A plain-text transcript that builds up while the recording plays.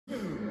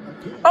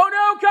Oh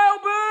no, Kyle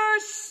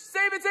Busch!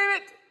 Save it,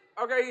 save it!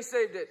 Okay, he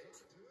saved it.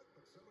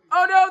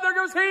 Oh no, there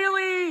goes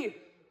Haley!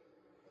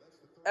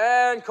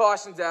 And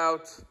caution's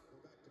out.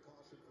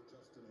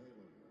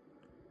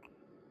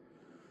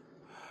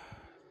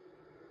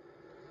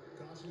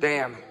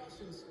 Damn.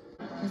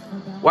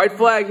 White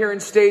flag here in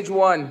stage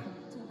 1.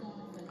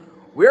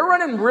 We're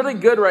running really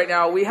good right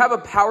now. We have a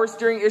power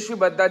steering issue,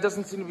 but that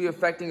doesn't seem to be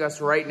affecting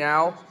us right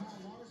now.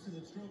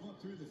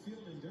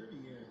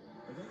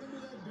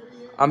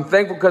 I'm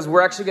thankful because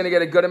we're actually going to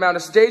get a good amount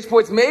of stage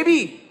points.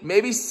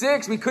 Maybe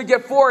 6. We could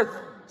get 4th.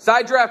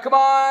 Side draft, come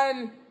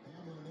on.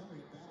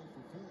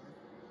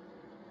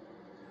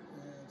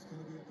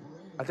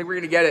 I think we're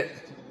going to get it.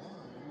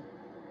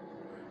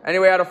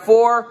 Anyway, out of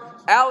 4,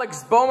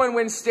 Alex Bowman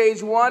wins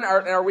stage 1.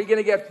 Are we going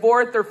to get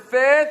 4th or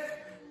 5th?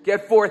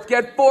 Get 4th,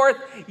 get 4th.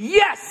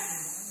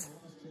 Yes!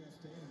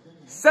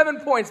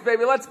 7 points,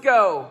 baby. Let's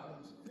go.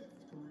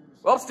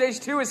 Well, stage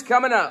 2 is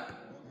coming up.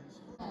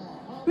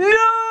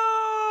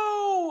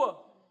 No!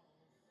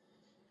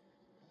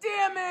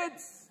 Damn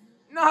it!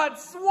 Not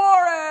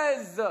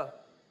Suarez!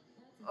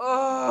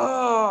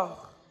 Ugh.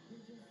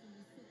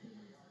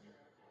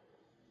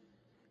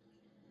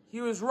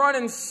 He was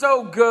running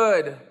so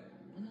good.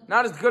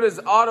 Not as good as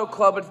Auto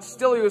Club, but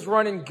still he was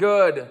running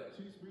good.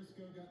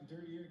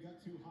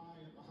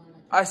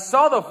 I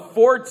saw the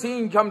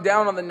 14 come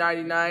down on the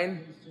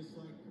 99.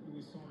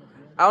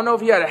 I don't know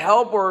if he had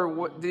help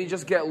or did he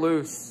just get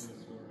loose.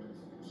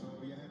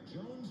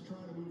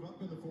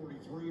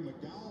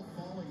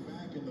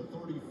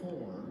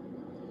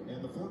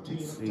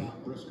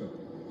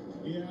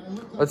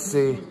 Let's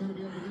see.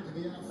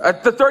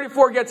 The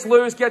 34 gets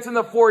loose, gets in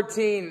the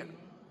 14.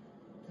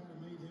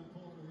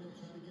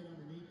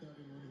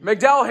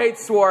 McDowell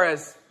hates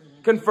Suarez.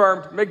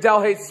 Confirmed.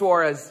 McDowell hates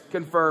Suarez.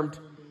 Confirmed.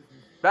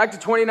 Back to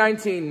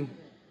 2019.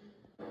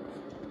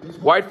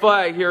 White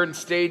flag here in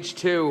stage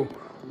 2.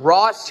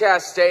 Ross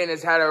Chastain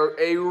has had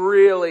a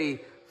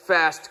really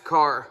fast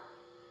car.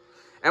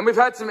 And we've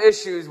had some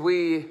issues.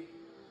 We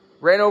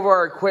ran over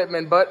our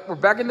equipment, but we're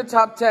back in the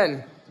top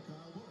 10.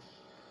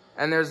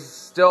 And there's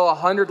still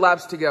 100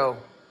 laps to go.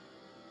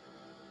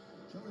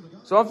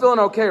 So I'm feeling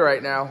okay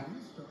right now.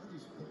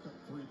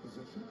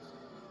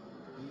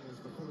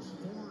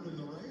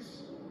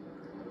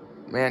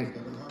 Man,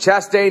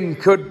 Chastain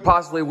could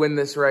possibly win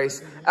this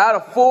race. Out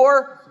of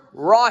 4,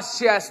 Ross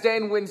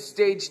Chastain wins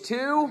stage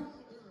 2.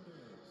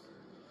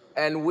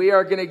 And we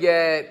are going to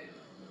get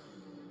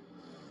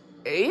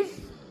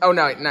 8th? Oh,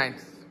 no,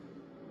 9th.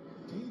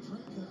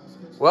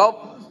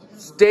 Well,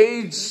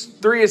 stage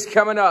 3 is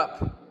coming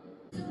up.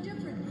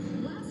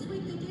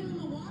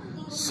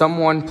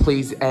 Someone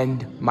please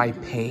end my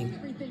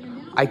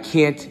pain. I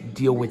can't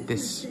deal with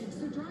this.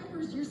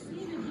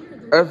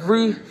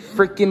 Every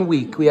freaking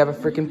week, we have a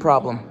freaking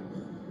problem.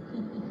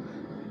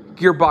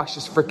 Gearbox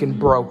just freaking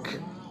broke.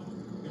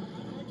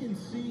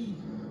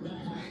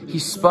 He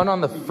spun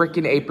on the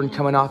freaking apron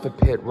coming off of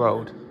pit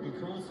road.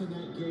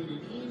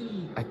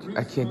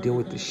 I can't deal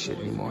with this shit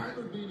anymore.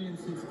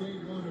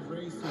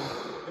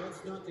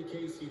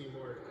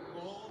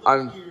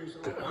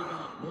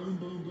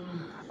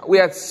 We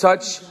had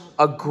such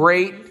a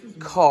great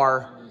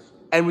car,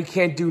 and we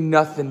can't do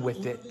nothing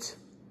with it.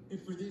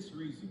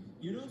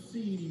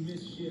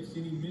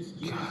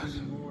 God.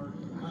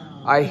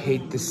 I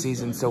hate this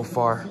season so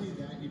far.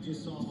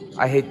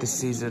 I hate this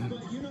season.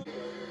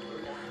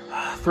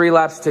 3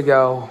 laps to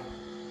go.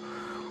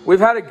 We've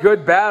had a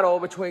good battle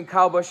between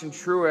Kyle Busch and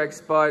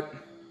Truex, but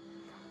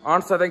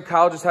honestly, I think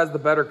Kyle just has the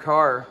better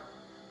car.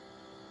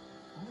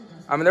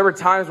 I mean, there were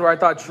times where I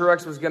thought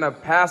Truex was going to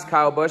pass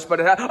Kyle Busch, but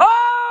it had... Oh,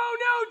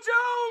 no,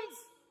 Jones!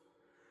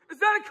 Is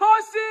that a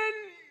caution?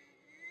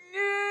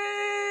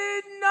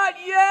 Not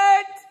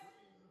yet.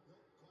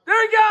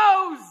 There he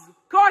goes.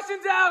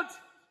 Caution's out.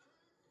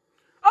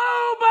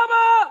 Oh,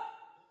 Bubba!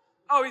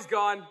 Oh, he's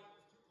gone.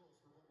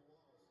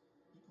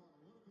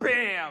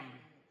 Bam.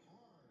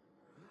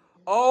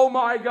 Oh,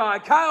 my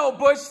God. Kyle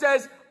Busch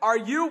says, are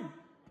you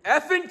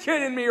effing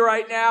kidding me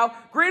right now?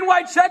 Green,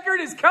 white,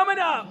 checkered is coming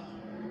up.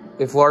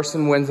 If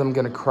Larson wins, I'm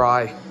going to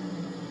cry.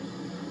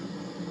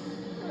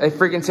 They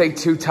freaking take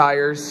 2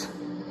 tires.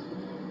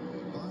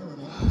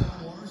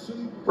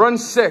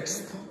 Runs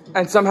 6th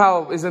and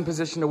somehow is in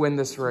position to win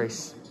this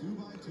race.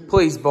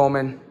 Please,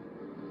 Bowman.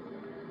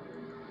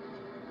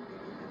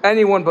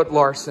 Anyone but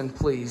Larson,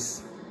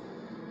 please.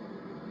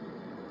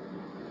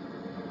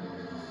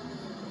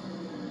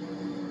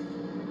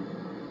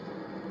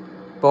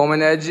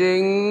 Bowman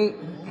edging.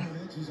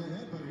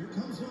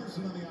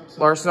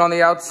 Larson on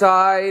the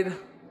outside.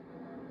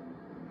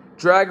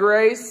 Drag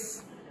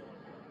race.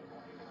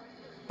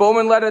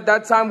 Bowman led at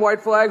that time.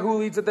 White flag. Who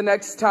leads at the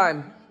next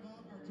time?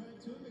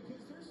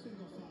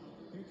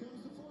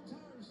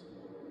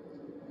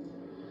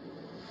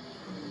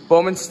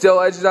 Bowman still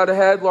edges out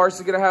ahead.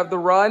 Larson going to have the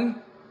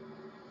run.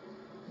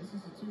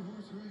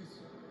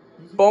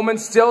 Bowman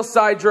still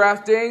side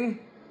drafting.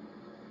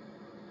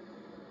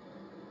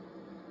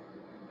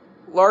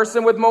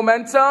 Larson with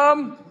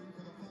momentum.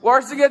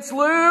 Larson gets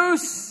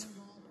loose.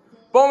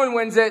 Bowman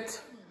wins it.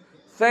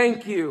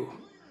 Thank you.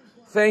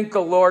 Thank the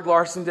Lord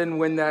Larson didn't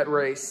win that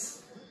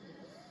race.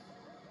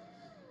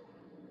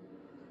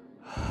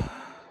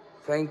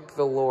 Thank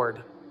the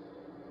Lord.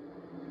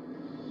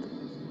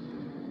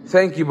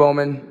 Thank you,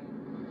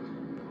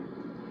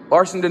 Bowman.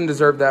 Larson didn't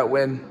deserve that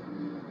win.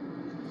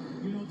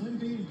 You know, them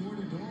being door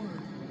to door,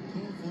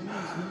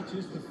 not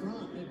just the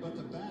front, but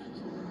the back.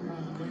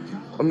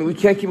 I mean, we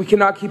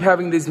cannot keep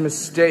having these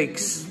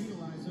mistakes.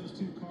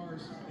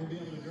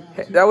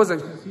 That was a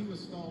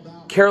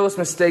careless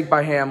mistake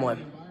by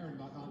Hamlin.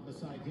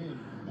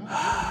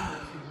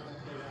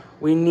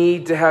 We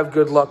need to have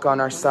good luck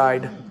on our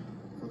side.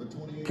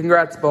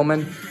 Congrats,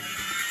 Bowman.